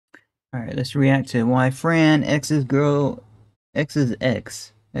Alright, let's react to why Fran, X's girl, X's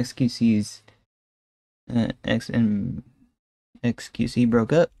ex, xQc's X and xQc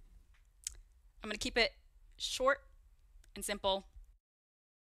broke up. I'm going to keep it short and simple.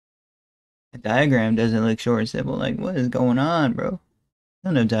 The diagram doesn't look short and simple. Like, what is going on, bro?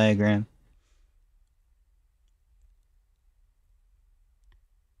 No diagram.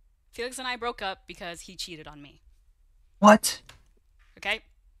 Felix and I broke up because he cheated on me. What? Okay?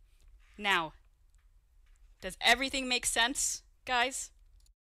 Now, does everything make sense, guys?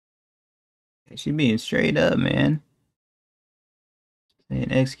 She being straight up, man. Saying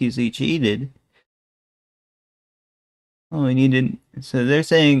xQc cheated. Oh, we needed. So they're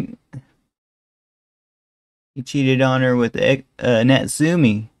saying he cheated on her with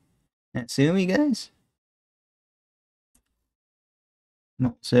Natsumi. Natsumi, guys?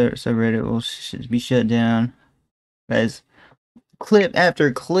 No, subreddit will be shut down. Guys, clip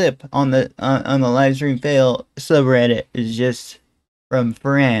after clip on the live stream fail subreddit is just from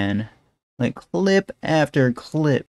Fran. Like clip after clip.